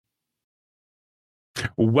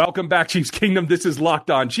Welcome back, Chiefs Kingdom. This is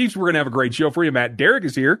Locked On Chiefs. We're going to have a great show for you. Matt Derrick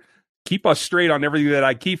is here. Keep us straight on everything that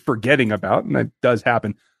I keep forgetting about, and that does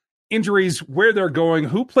happen. Injuries, where they're going,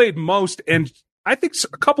 who played most, and I think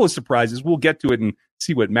a couple of surprises. We'll get to it and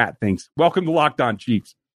see what Matt thinks. Welcome to Locked On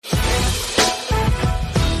Chiefs.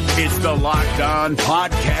 It's the Locked On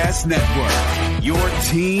Podcast Network, your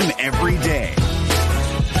team every day.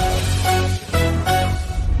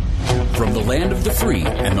 From the land of the free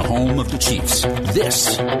and the home of the Chiefs,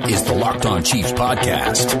 this is the Locked On Chiefs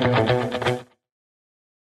podcast.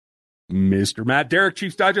 Mr. Matt Derrick,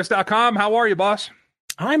 ChiefsDigest.com. How are you, boss?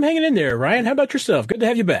 I'm hanging in there, Ryan. How about yourself? Good to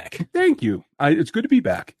have you back. Thank you. It's good to be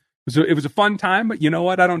back. It was a fun time, but you know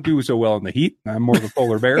what? I don't do so well in the heat. I'm more of a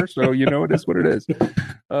polar bear, so you know it is what it is.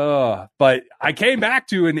 But I came back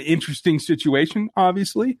to an interesting situation,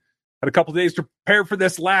 obviously. Had a couple days to prepare for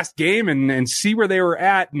this last game and see where they were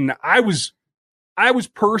at. And I was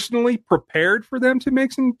personally prepared for them to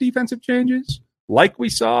make some defensive changes like we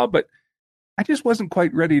saw, but I just wasn't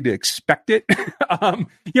quite ready to expect it.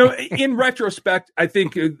 In retrospect, I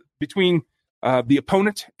think between the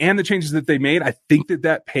opponent and the changes that they made, I think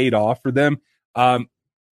that paid off for them.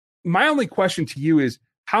 My only question to you is,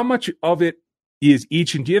 how much of it is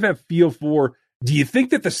each? And do you have a feel for, do you think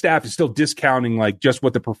that the staff is still discounting like just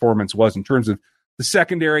what the performance was in terms of the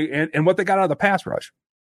secondary and what they got out of the pass rush?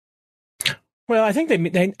 Well, I think they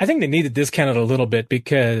need to discount it a little bit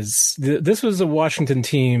because this was a Washington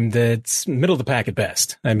team that's middle of the pack at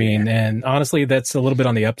best. I mean, and honestly, that's a little bit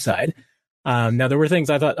on the upside. Now there were things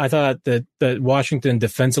I thought that Washington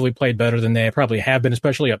defensively played better than they probably have been,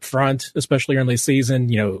 especially up front, especially early season.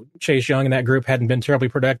 You know, Chase Young and that group hadn't been terribly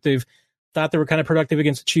productive. Thought they were kind of productive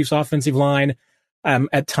against the Chiefs' offensive line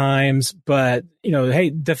at times, but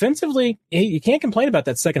hey, defensively, you can't complain about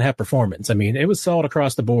that second half performance. I mean, it was solid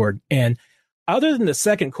across the board, and other than the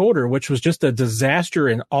second quarter, which was just a disaster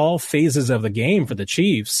in all phases of the game for the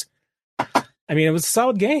Chiefs, I mean, it was a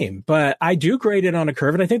solid game. But I do grade it on a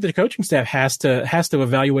curve, and I think the coaching staff has to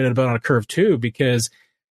evaluate it on a curve too, because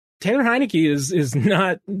Taylor Heineke is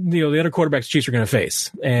not the other quarterbacks Chiefs are going to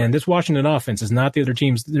face, and this Washington offense is not the other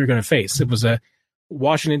teams they're going to face. It was a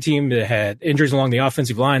Washington team that had injuries along the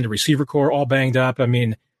offensive line, the receiver core all banged up. I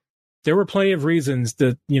mean, there were plenty of reasons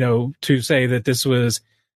that to say that this was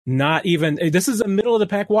not even. This is a middle of the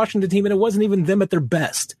pack Washington team, and it wasn't even them at their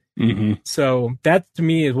best. Mm-hmm. So that to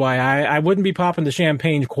me is why I wouldn't be popping the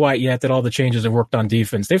champagne quite yet that all the changes have worked on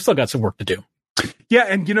defense. They've still got some work to do. Yeah,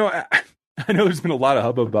 and I know there's been a lot of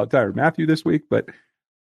hubbub about Tyrann Mathieu this week, but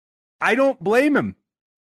I don't blame him.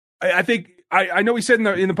 I think I know he said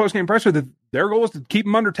in the postgame presser that their goal was to keep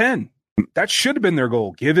him under 10. That should have been their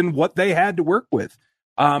goal, given what they had to work with.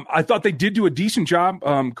 I thought they did do a decent job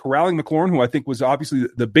corralling McLaurin, who I think was obviously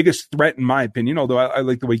the biggest threat in my opinion, although I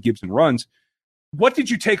like the way Gibson runs. What did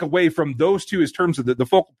you take away from those two in terms of the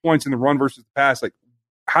focal points in the run versus the pass? Like,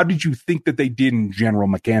 how did you think that they did in general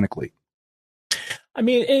mechanically? I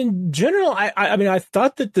mean, in general, I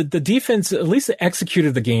thought that the defense at least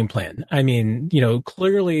executed the game plan. I mean,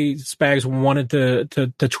 clearly Spags wanted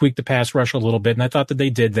to tweak the pass rush a little bit, and I thought that they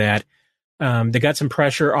did that. They got some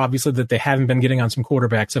pressure, obviously, that they haven't been getting on some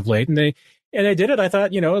quarterbacks of late, and they did it. I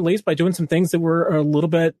thought, at least by doing some things that were a little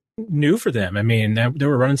bit new for them. I mean, they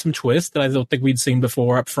were running some twists that I don't think we'd seen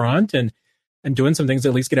before up front, and doing some things that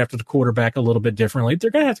at least get after the quarterback a little bit differently.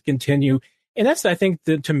 They're going to have to continue. And that's, I think,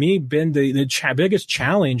 to me, been the biggest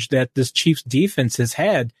challenge that this Chiefs defense has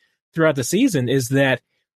had throughout the season is that,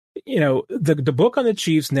 the book on the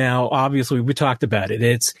Chiefs now, obviously, we talked about it.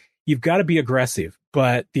 It's you've got to be aggressive.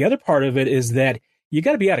 But the other part of it is that you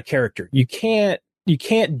got to be out of character. You can't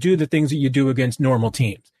do the things that you do against normal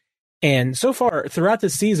teams. And so far, throughout the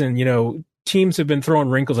season, teams have been throwing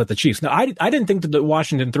wrinkles at the Chiefs. Now, I didn't think that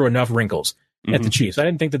Washington threw enough wrinkles at the Chiefs. I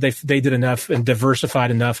didn't think that they did enough and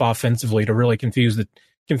diversified enough offensively to really confuse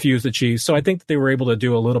the Chiefs. So I think that they were able to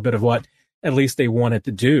do a little bit of what at least they wanted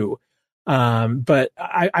to do. But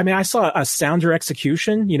I saw a sounder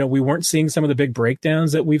execution. We weren't seeing some of the big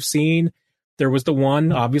breakdowns that we've seen. There was the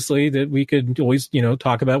one, obviously, that we could always,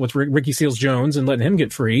 talk about with Ricky Seals-Jones and letting him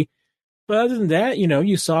get free. But other than that,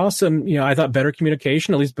 you saw some, I thought better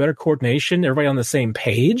communication, at least better coordination, everybody on the same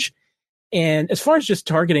page. And as far as just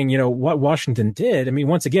targeting, what Washington did,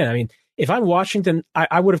 once again, if I'm Washington,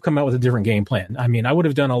 I would have come out with a different game plan. I would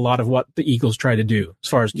have done a lot of what the Eagles tried to do as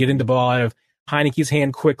far as getting the ball out of Heineke's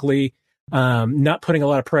hand quickly, not putting a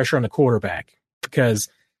lot of pressure on the quarterback, because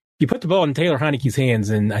you put the ball in Taylor Heineke's hands,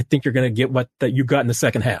 and I think you're going to get what that you got in the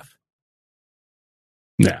second half.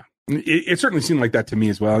 Yeah, it certainly seemed like that to me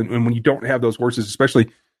as well. And when you don't have those horses, especially,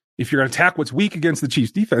 if you're going to attack what's weak against the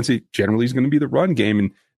Chiefs defense, it generally is going to be the run game.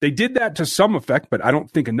 And they did that to some effect, but I don't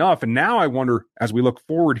think enough. And now I wonder, as we look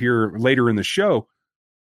forward here later in the show,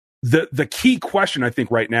 the key question, I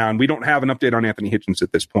think, right now, and we don't have an update on Anthony Hitchens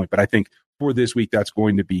at this point, but I think for this week, that's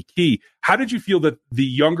going to be key. How did you feel that the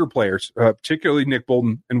younger players, particularly Nick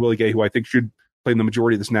Bolton and Willie Gay, who I think should play the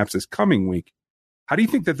majority of the snaps this coming week, how do you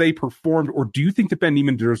think that they performed, or do you think that Ben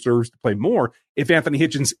Niemann deserves to play more if Anthony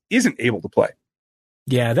Hitchens isn't able to play?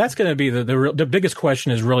 Yeah, that's going to be the biggest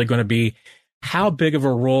question is really going to be how big of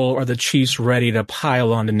a role are the Chiefs ready to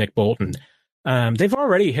pile on to Nick Bolton? They've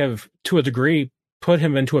already have, to a degree, put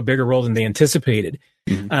him into a bigger role than they anticipated.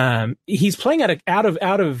 Mm-hmm. He's playing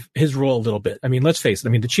out of his role a little bit. I mean, let's face it.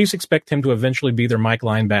 I mean, the Chiefs expect him to eventually be their Mike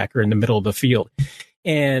linebacker in the middle of the field.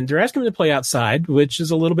 And they're asking him to play outside, which is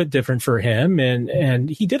a little bit different for him. And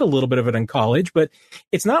he did a little bit of it in college, but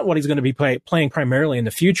it's not what he's going to be playing primarily in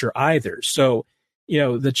the future either. So,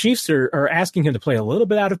 the Chiefs are asking him to play a little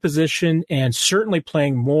bit out of position and certainly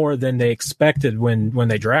playing more than they expected when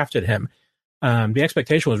they drafted him. The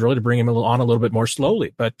expectation was really to bring him on a little bit more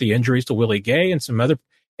slowly, but the injuries to Willie Gay and some other,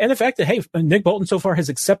 and the fact that, hey, Nick Bolton so far has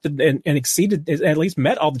accepted and exceeded, at least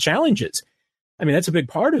met all the challenges. I mean, that's a big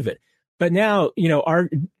part of it. But now, are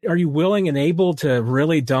you willing and able to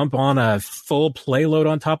really dump on a full play load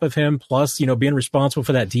on top of him, plus, being responsible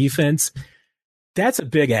for that defense? That's a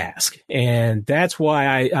big ask. And that's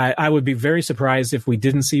why I would be very surprised if we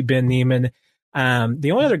didn't see Ben Niemann.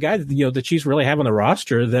 The only other guy that, the Chiefs really have on the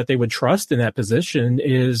roster that they would trust in that position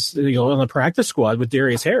is, on the practice squad with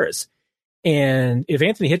Darius Harris. And if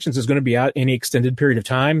Anthony Hitchens is going to be out any extended period of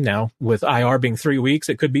time, now with IR being 3 weeks,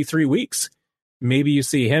 it could be 3 weeks. Maybe you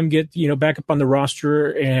see him get, back up on the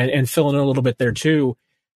roster and fill in a little bit there too.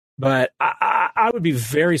 But I would be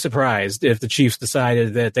very surprised if the Chiefs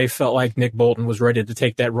decided that they felt like Nick Bolton was ready to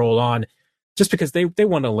take that role on, just because they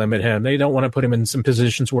want to limit him. They don't want to put him in some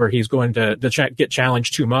positions where he's going to get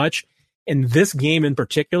challenged too much. In this game in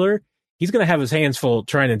particular, he's going to have his hands full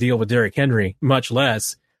trying to deal with Derrick Henry, much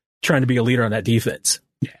less trying to be a leader on that defense.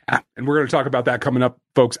 Yeah, and we're going to talk about that coming up,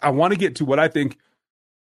 folks. I want to get to what I think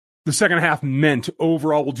the second half meant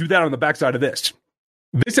overall. We'll do that on the backside of this.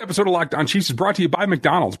 This episode of Locked On Chiefs is brought to you by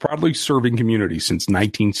McDonald's, proudly serving communities since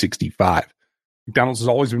 1965. McDonald's has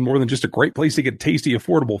always been more than just a great place to get tasty,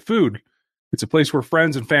 affordable food. It's a place where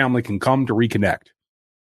friends and family can come to reconnect.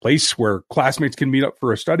 A place where classmates can meet up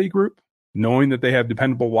for a study group, knowing that they have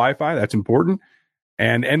dependable Wi-Fi, that's important,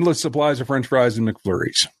 and endless supplies of French fries and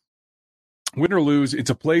McFlurries. Win or lose, it's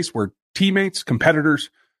a place where teammates, competitors,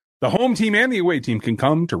 the home team and the away team can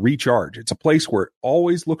come to recharge. It's a place where it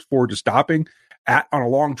always looks forward to stopping on a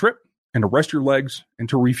long trip and to rest your legs and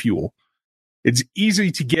to refuel. It's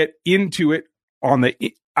easy to get into it on the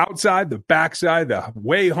outside, the backside, the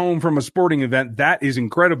way home from a sporting event. That is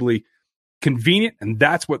incredibly convenient, and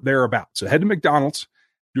that's what they're about. So head to McDonald's,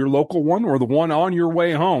 your local one or the one on your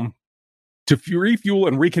way home, to refuel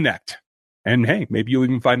and reconnect. And hey, maybe you'll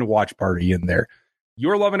even find a watch party in there.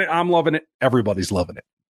 You're loving it. I'm loving it. Everybody's loving it.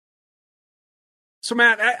 So,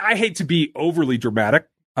 Matt, I hate to be overly dramatic,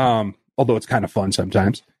 although it's kind of fun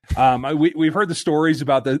sometimes. We've heard the stories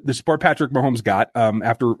about the support Patrick Mahomes got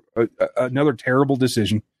after another terrible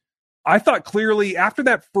decision. I thought clearly after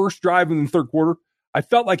that first drive in the third quarter, I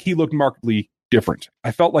felt like he looked markedly different.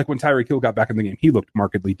 I felt like when Tyreek Hill got back in the game, he looked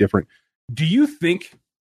markedly different. Do you think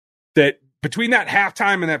that between that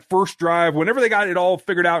halftime and that first drive, whenever they got it all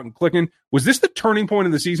figured out and clicking, was this the turning point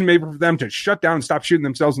of the season maybe for them to shut down and stop shooting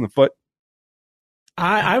themselves in the foot?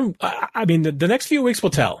 I mean, the next few weeks will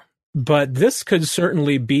tell, but this could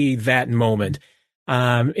certainly be that moment.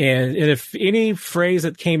 And if any phrase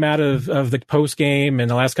that came out of the post game in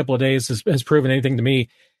the last couple of days has proven anything to me,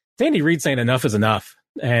 it's Andy Reid saying enough is enough.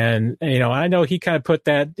 And, I know he kind of put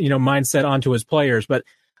that, mindset onto his players, but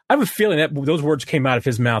I have a feeling that those words came out of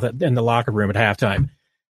his mouth in the locker room at halftime.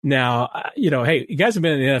 Now, hey, you guys have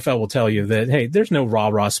been in the NFL will tell you that, hey, there's no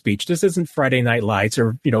rah-rah speech. This isn't Friday Night Lights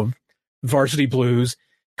or, Varsity Blues.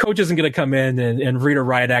 Coach isn't going to come in and read a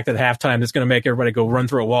riot act at halftime that's going to make everybody go run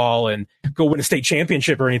through a wall and go win a state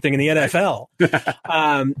championship or anything in the NFL.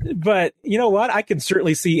 But you know what? I can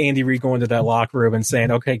certainly see Andy Reid going to that locker room and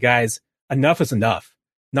saying, okay, guys, enough is enough.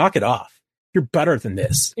 Knock it off. You're better than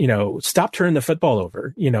this. Stop turning the football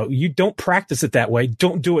over. You don't practice it that way.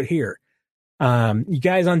 Don't do it here. You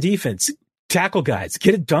guys on defense, tackle guys,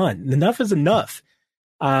 get it done. Enough is enough.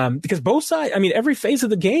 Because both sides, every phase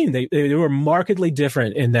of the game, they were markedly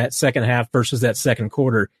different in that second half versus that second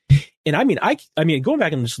quarter. And going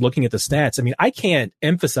back and just looking at the stats, I can't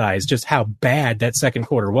emphasize just how bad that second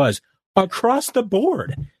quarter was across the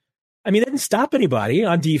board. They didn't stop anybody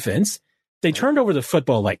on defense. They turned over the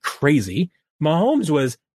football like crazy. Mahomes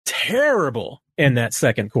was terrible in that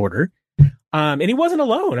second quarter. And he wasn't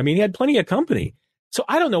alone. I mean, he had plenty of company. So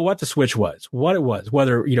I don't know what the switch was, what it was,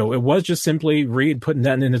 whether, it was just simply Reed putting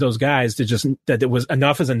that into those guys that it was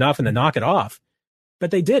enough is enough and to knock it off. But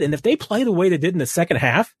they did. And if they play the way they did in the second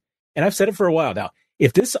half, and I've said it for a while now,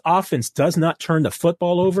 if this offense does not turn the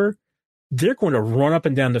football over, they're going to run up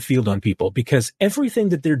and down the field on people, because everything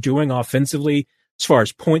that they're doing offensively, as far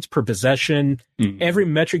as points per possession, every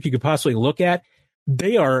metric you could possibly look at,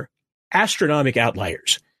 they are astronomical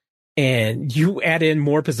outliers. And you add in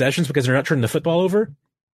more possessions because they're not turning the football over,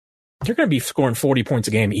 they're going to be scoring 40 points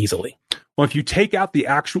a game easily. Well, if you take out the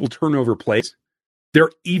actual turnover plays, they're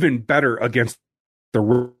even better against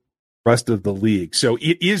the rest of the league. So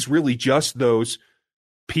it is really just those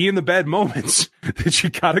pee in the bed moments that you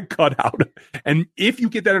got to cut out. And if you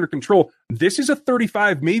get that under control, this is a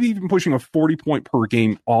 35, maybe even pushing a 40-point per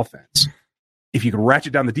game offense. If you can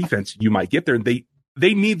ratchet down the defense, you might get there. And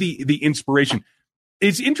they need the inspiration.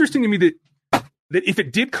 It's interesting to me that if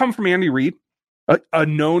it did come from Andy Reid, a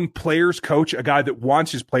known players coach, a guy that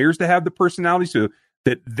wants his players to have the personality, so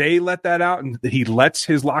that they let that out and that he lets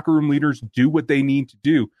his locker room leaders do what they need to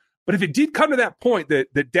do. But if it did come to that point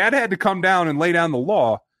that dad had to come down and lay down the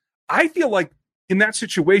law, I feel like in that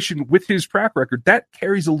situation with his track record, that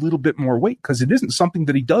carries a little bit more weight because it isn't something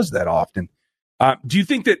that he does that often. Do you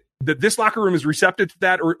think that this locker room is receptive to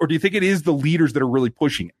that, or do you think it is the leaders that are really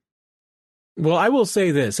pushing it? Well, I will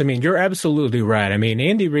say this. I mean, you're absolutely right. I mean,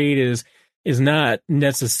 Andy Reid is not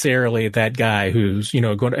necessarily that guy who's,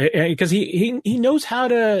 going to, because he knows how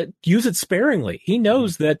to use it sparingly. He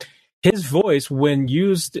knows that his voice, when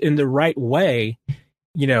used in the right way,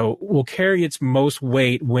 will carry its most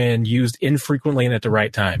weight when used infrequently and at the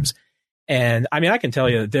right times. And I mean, I can tell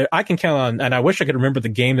you that I can count on, and I wish I could remember the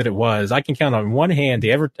game that it was. I can count on one hand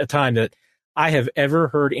a time that I have ever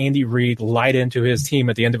heard Andy Reid light into his team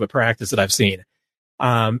at the end of a practice that I've seen.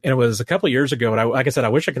 And it was a couple of years ago. And like I said, I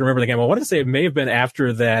wish I could remember the game. I want to say it may have been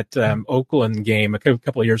after that Oakland game a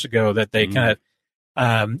couple of years ago that they kind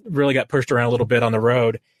of really got pushed around a little bit on the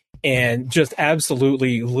road and just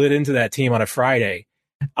absolutely lit into that team on a Friday.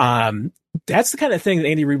 That's the kind of thing that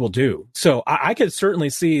Andy Reid will do. So I could certainly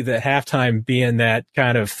see the halftime being that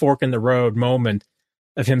kind of fork in the road moment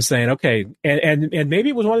of him saying, okay, and maybe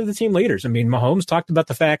it was one of the team leaders. I mean, Mahomes talked about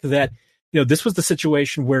the fact that, this was the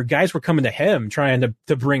situation where guys were coming to him trying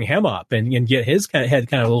to bring him up and get his head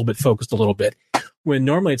kind of a little bit focused a little bit, when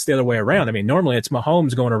normally it's the other way around. I mean, normally it's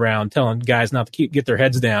Mahomes going around telling guys not to get their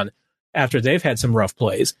heads down after they've had some rough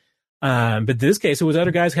plays. But in this case, it was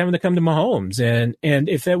other guys having to come to Mahomes. And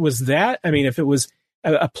if it was that, I mean, if it was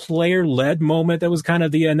a player-led moment, that was kind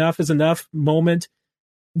of the enough is enough moment.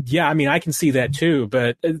 Yeah, I mean, I can see that too,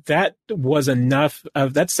 but that was enough.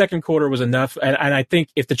 That second quarter was enough. And I think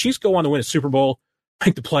if the Chiefs go on to win a Super Bowl,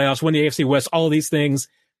 make the playoffs, win the AFC West, all of these things,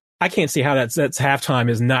 I can't see how that's halftime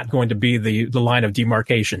is not going to be the line of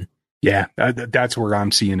demarcation. Yeah, that's where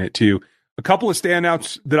I'm seeing it too. A couple of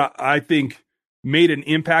standouts that I think made an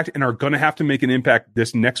impact and are going to have to make an impact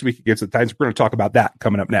this next week against the Titans. We're going to talk about that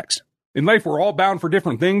coming up next. In life, we're all bound for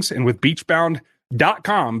different things, and with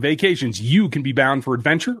Beachbound.com vacations, you can be bound for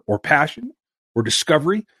adventure or passion or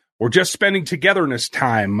discovery or just spending togetherness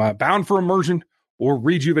time, bound for immersion or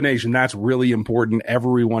rejuvenation. That's really important.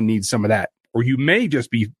 Everyone needs some of that. Or you may just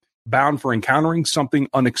be bound for encountering something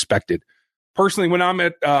unexpected. Personally, when I'm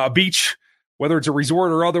at a beach, whether it's a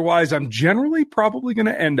resort or otherwise, I'm generally probably going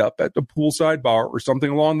to end up at the poolside bar or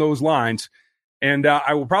something along those lines. And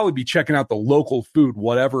I will probably be checking out the local food,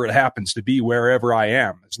 whatever it happens to be, wherever I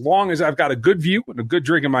am. As long as I've got a good view and a good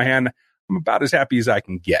drink in my hand, I'm about as happy as I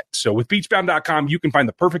can get. So with Beachbound.com, you can find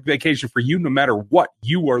the perfect vacation for you no matter what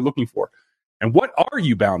you are looking for. And what are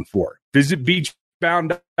you bound for? Visit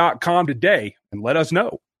Beachbound.com today and let us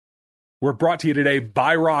know. We're brought to you today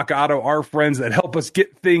by Rock Auto, our friends that help us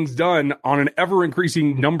get things done on an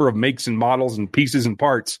ever-increasing number of makes and models and pieces and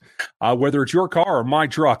parts. Whether it's your car or my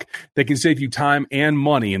truck, they can save you time and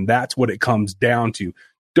money, and that's what it comes down to.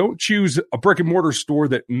 Don't choose a brick-and-mortar store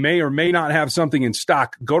that may or may not have something in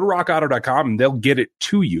stock. Go to rockauto.com, and they'll get it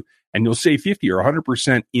to you, and you'll save 50 or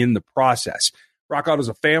 100% in the process. Rock Auto is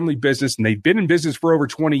a family business, and they've been in business for over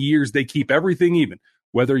 20 years. They keep everything even.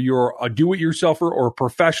 Whether you're a do-it-yourselfer or a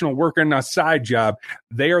professional working a side job,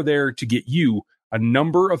 they are there to get you a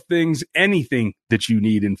number of things, anything that you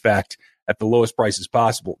need, in fact, at the lowest prices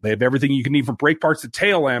possible. They have everything you can need from brake parts to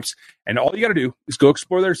tail lamps, and all you got to do is go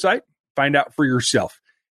explore their site, find out for yourself.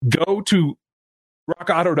 Go to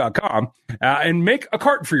rockauto.com and make a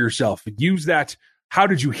cart for yourself. Use that "How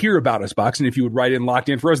did you hear about us" box, and if you would write in "Locked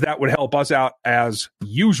In" for us, that would help us out as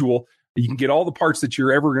usual. You can get all the parts that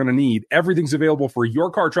you're ever going to need. Everything's available for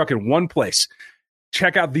your car, truck in one place.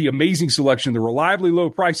 Check out the amazing selection, the reliably low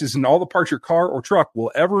prices, and all the parts your car or truck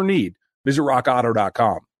will ever need. Visit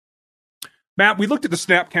rockauto.com. Matt, we looked at the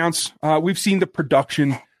snap counts. We've seen the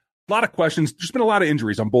production. A lot of questions. There's been a lot of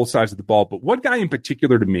injuries on both sides of the ball, but one guy in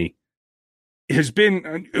particular to me has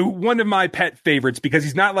been one of my pet favorites because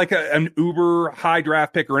he's not like an uber high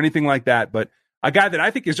draft pick or anything like that, but a guy that I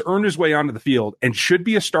think has earned his way onto the field and should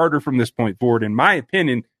be a starter from this point forward, in my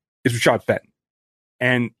opinion, is Rashad Fenton.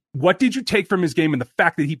 And what did you take from his game and the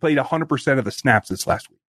fact that he played 100% of the snaps this last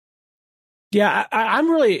week? Yeah, I'm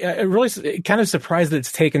really kind of surprised that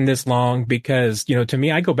it's taken this long because, to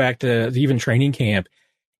me, I go back to even training camp.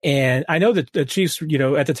 And I know that the Chiefs,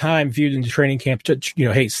 at the time viewed into training camp,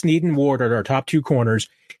 hey, Snead and Ward are our top two corners.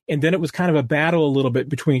 And then it was kind of a battle a little bit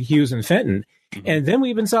between Hughes and Fenton. Mm-hmm. And then we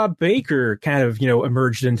even saw Baker kind of,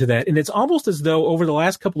 emerged into that. And it's almost as though over the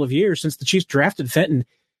last couple of years since the Chiefs drafted Fenton,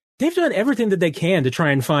 they've done everything that they can to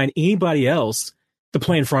try and find anybody else to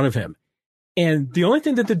play in front of him. And the only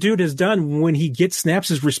thing that the dude has done when he gets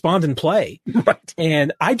snaps is respond and play. Right.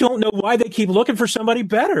 And I don't know why they keep looking for somebody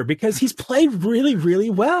better because he's played really, really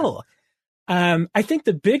well. I think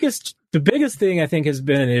the biggest thing I think has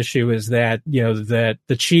been an issue is that, that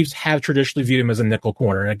the Chiefs have traditionally viewed him as a nickel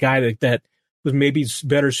corner, a guy that was maybe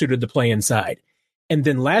better suited to play inside. And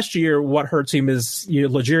then last year, what hurts him is,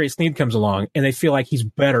 L'Jarius Sneed comes along and they feel like he's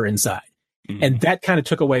better inside. Mm-hmm. And that kind of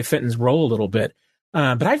took away Fenton's role a little bit.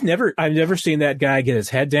 But I've never seen that guy get his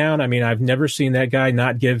head down. I mean, I've never seen that guy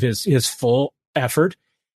not give his full effort.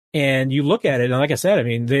 And you look at it, and like I said, I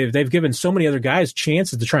mean, they've given so many other guys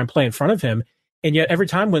chances to try and play in front of him. And yet every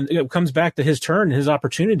time when it comes back to his turn and his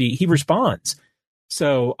opportunity, he responds.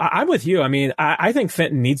 So I'm with you. I mean, I think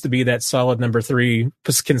Fenton needs to be that solid number 3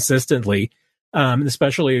 consistently,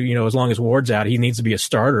 especially, as long as Ward's out, he needs to be a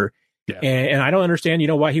starter. Yeah. And I don't understand,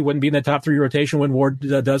 why he wouldn't be in the top 3 rotation when Ward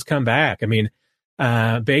does come back. I mean,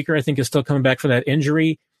 Baker, I think, is still coming back from that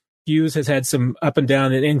injury. Hughes has had some up and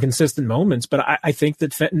down and inconsistent moments, but I think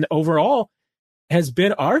that Fenton overall has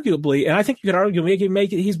been arguably, and I think you could arguably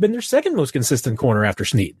he's been their second most consistent corner after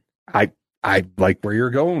Snead. I like where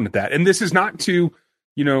you're going with that. And this is not to,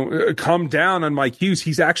 come down on Mike Hughes.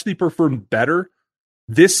 He's actually performed better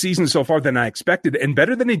this season so far than I expected and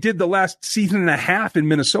better than he did the last season and a half in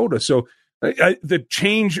Minnesota. So the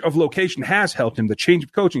change of location has helped him. The change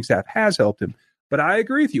of coaching staff has helped him. But I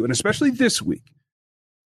agree with you, and especially this week,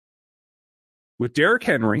 with Derrick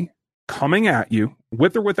Henry coming at you,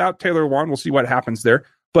 with or without Taylor Lewan, we'll see what happens there.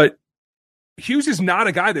 But Hughes is not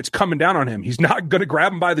a guy that's coming down on him. He's not going to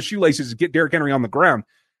grab him by the shoelaces and get Derrick Henry on the ground,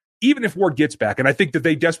 even if Ward gets back. And I think that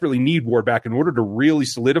they desperately need Ward back in order to really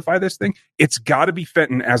solidify this thing. It's got to be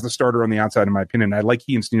Fenton as the starter on the outside, in my opinion. I like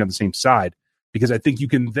he and Snead on the same side because I think you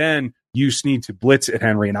can then use Snead to blitz at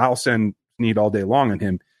Henry, and I'll send Snead all day long on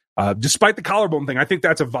him. Despite the collarbone thing, I think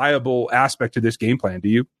that's a viable aspect to this game plan. Do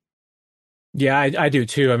you? Yeah, I do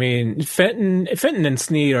too. I mean, Fenton and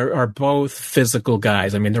Snead are both physical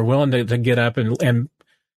guys. I mean, they're willing to get up and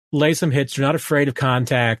lay some hits. They're not afraid of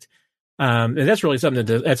contact. And that's really something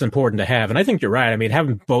that's important to have. And I think you're right. I mean,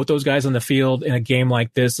 having both those guys on the field in a game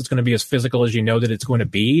like this, it's going to be as physical as that it's going to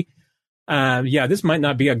be. This might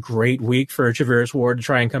not be a great week for Charvarius Ward to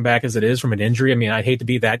try and come back as it is from an injury. I mean, I'd hate to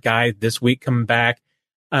be that guy this week coming back.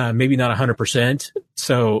 Maybe not 100%.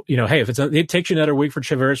 So, hey, if it takes you another week for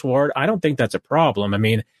Charvarius Ward, I don't think that's a problem. I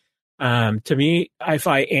mean, to me, if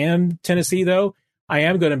I am Tennessee, though, I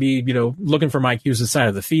am going to be, looking for Mike Hughes' side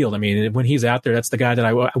of the field. I mean, when he's out there, that's the guy that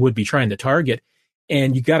I would be trying to target.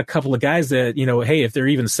 And you got a couple of guys that, hey, if they're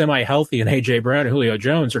even semi-healthy, and A.J. Brown and Julio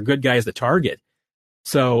Jones are good guys to target.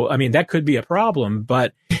 So, I mean, that could be a problem.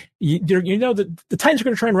 But, that the Titans are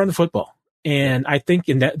going to try and run the football. And I think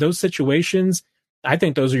in those situations, I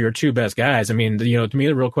think those are your two best guys. I mean, to me,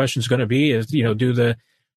 the real question is going to be is, do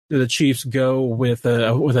the Chiefs go with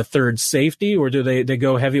a third safety, or do they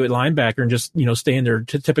go heavy with linebacker and just, stay in their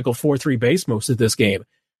typical 4-3 base most of this game?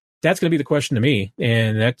 That's going to be the question to me.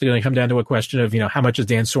 And that's going to come down to a question of, how much is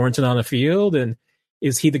Dan Sorensen on the field? And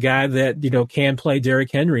is he the guy that, can play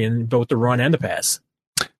Derrick Henry in both the run and the pass?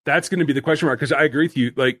 That's going to be the question mark. Cause I agree with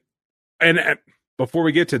you. And before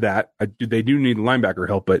we get to that, they do need linebacker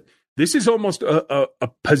help, but this is almost a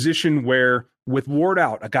position where, with Ward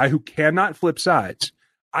out, a guy who cannot flip sides,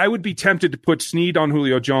 I would be tempted to put Snead on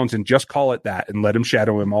Julio Jones and just call it that and let him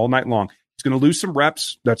shadow him all night long. He's going to lose some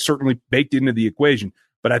reps. That's certainly baked into the equation.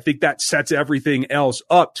 But I think that sets everything else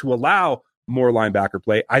up to allow more linebacker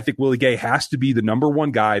play. I think Willie Gay has to be the number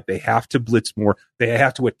one guy. They have to blitz more. They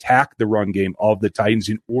have to attack the run game of the Titans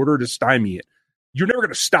in order to stymie it. You're never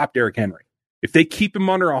going to stop Derrick Henry. If they keep him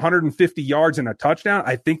under 150 yards and a touchdown,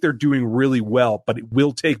 I think they're doing really well, but it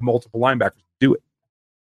will take multiple linebackers to do it.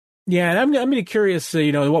 Yeah, and I'm going to be curious,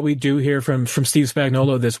 what we do hear from Steve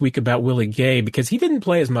Spagnuolo this week about Willie Gay, because he didn't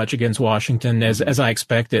play as much against Washington as I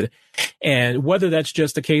expected. And whether that's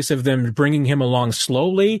just a case of them bringing him along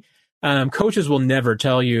slowly, coaches will never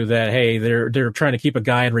tell you that, hey, they're trying to keep a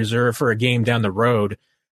guy in reserve for a game down the road.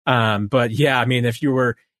 But yeah, I mean, if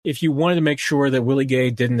you wanted to make sure that Willie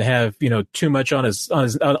Gay didn't have, too much on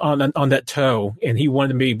on that toe, and he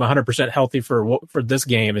wanted to be 100% healthy for this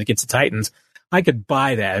game against the Titans, I could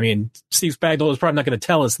buy that. I mean, Steve Spagnuolo is probably not going to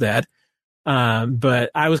tell us that. But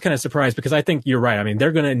I was kind of surprised because I think you're right. I mean,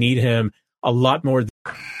 they're going to need him a lot more.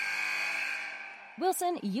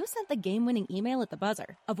 Wilson, you sent the game-winning email at the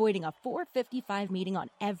buzzer, avoiding a 4:55 meeting on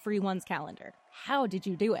everyone's calendar. How did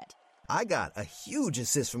you do it? I got a huge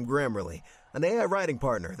assist from Grammarly, an AI writing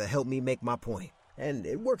partner that helped me make my point. And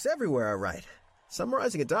it works everywhere I write.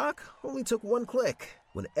 Summarizing a doc only took one click.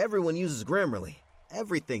 When everyone uses Grammarly,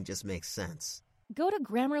 everything just makes sense. Go to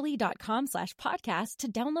Grammarly.com/podcast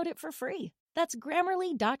to download it for free. That's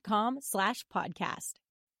Grammarly.com/podcast.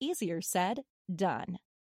 Easier said, done.